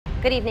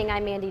Good evening,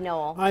 I'm Mandy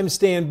Knoll. I'm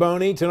Stan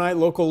Boney. Tonight,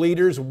 local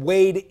leaders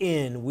weighed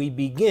in. We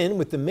begin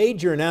with the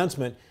major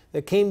announcement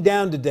that came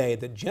down today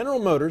that General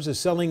Motors is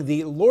selling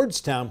the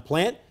Lordstown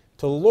plant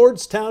to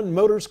Lordstown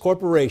Motors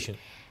Corporation.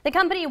 The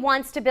company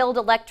wants to build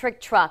electric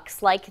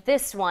trucks like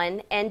this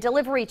one and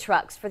delivery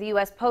trucks for the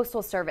U.S.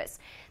 Postal Service.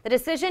 The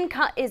decision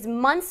is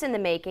months in the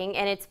making,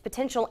 and its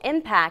potential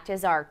impact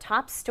is our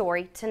top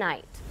story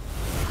tonight.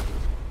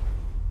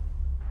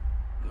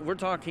 We're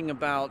talking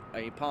about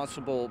a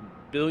possible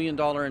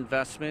billion-dollar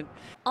investment.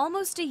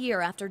 Almost a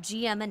year after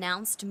GM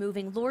announced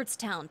moving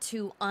Lordstown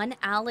to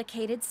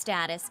unallocated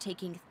status,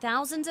 taking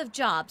thousands of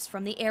jobs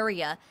from the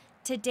area,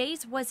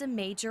 today's was a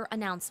major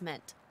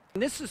announcement.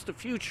 This is the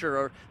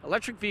future.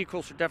 Electric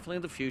vehicles are definitely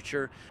the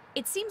future.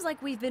 It seems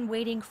like we've been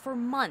waiting for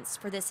months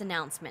for this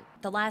announcement.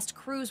 The last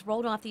crews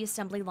rolled off the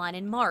assembly line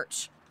in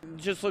March.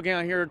 Just looking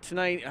out here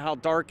tonight, how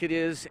dark it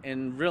is,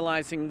 and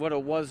realizing what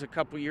it was a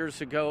couple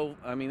years ago,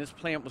 I mean, this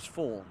plant was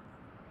full.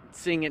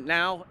 Seeing it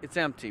now, it's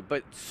empty,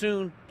 but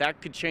soon that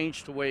could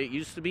change the way it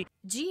used to be.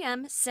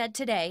 GM said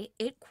today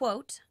it,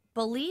 quote,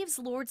 believes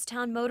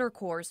Lordstown Motor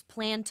Corps'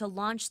 plan to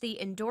launch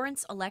the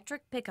Endurance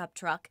electric pickup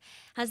truck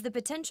has the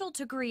potential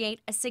to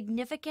create a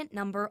significant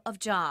number of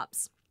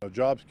jobs.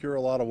 Jobs cure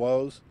a lot of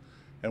woes,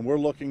 and we're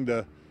looking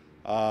to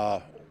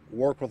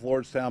work with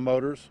Lordstown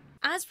Motors.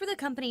 As for the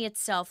company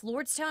itself,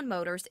 Lordstown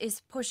Motors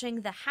is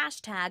pushing the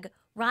hashtag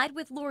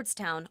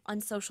 #RideWithLordstown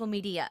on social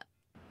media.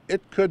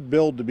 It could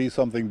build to be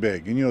something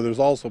big, and there's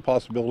also a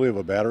possibility of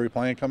a battery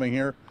plant coming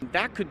here.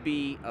 That could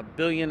be $1.5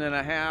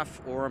 billion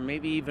or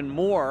maybe even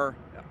more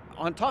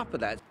on top of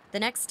that. The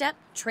next step,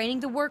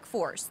 training the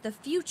workforce, the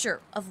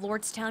future of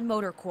Lordstown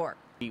Motor Corps.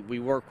 We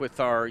work with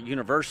our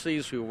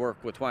universities, we work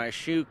with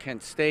YSU,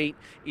 Kent State,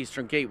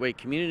 Eastern Gateway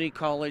Community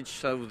College,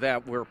 so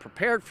that we're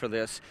prepared for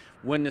this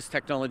when this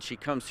technology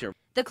comes here.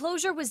 The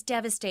closure was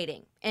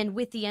devastating, and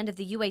with the end of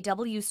the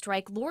UAW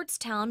strike,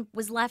 Lordstown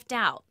was left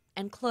out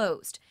and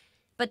closed.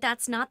 But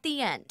that's not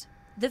the end.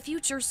 The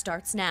future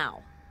starts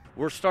now.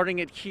 We're starting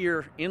it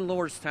here in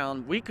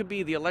Lordstown. We could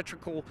be the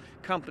electrical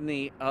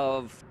company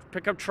of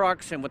pickup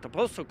trucks and with the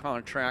postal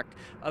contract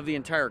of the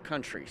entire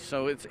country.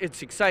 So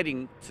it's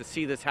exciting to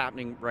see this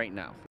happening right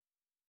now.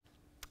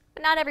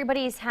 But not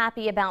everybody's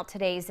happy about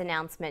today's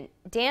announcement.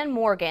 Dan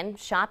Morgan,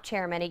 shop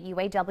chairman at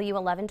UAW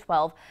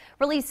 1112,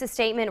 released a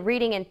statement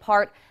reading in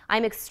part,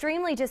 "I'm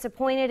extremely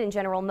disappointed in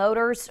General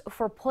Motors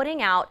for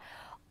putting out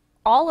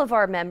all of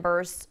our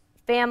members,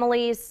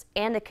 families,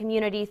 and the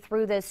community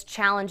through this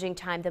challenging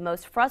time. The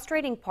most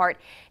frustrating part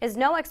is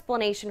no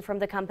explanation from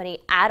the company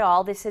at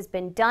all. This has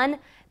been done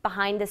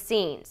behind the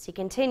scenes." He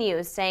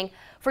continues saying,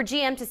 "For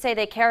GM to say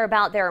they care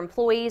about their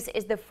employees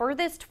is the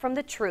furthest from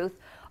the truth,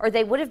 or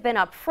they would have been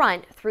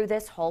upfront through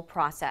this whole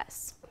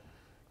process."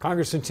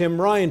 Congressman Tim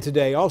Ryan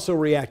today also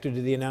reacted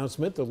to the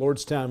announcement that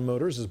Lordstown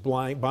Motors is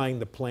buying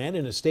the plant.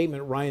 In a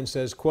statement, Ryan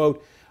says,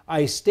 quote,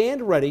 "I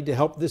stand ready to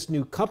help this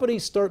new company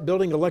start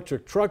building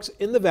electric trucks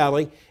in the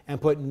Valley and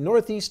put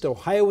Northeast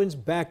Ohioans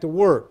back to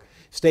work."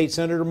 State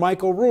Senator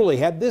Michael Ruley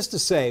had this to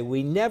say,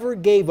 "We never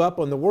gave up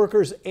on the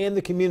workers and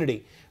the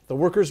community. The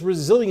workers'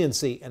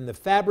 resiliency and the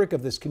fabric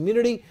of this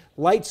community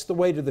lights the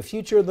way to the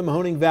future of the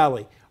Mahoning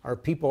Valley. Our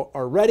people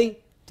are ready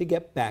to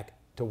get back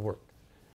to work."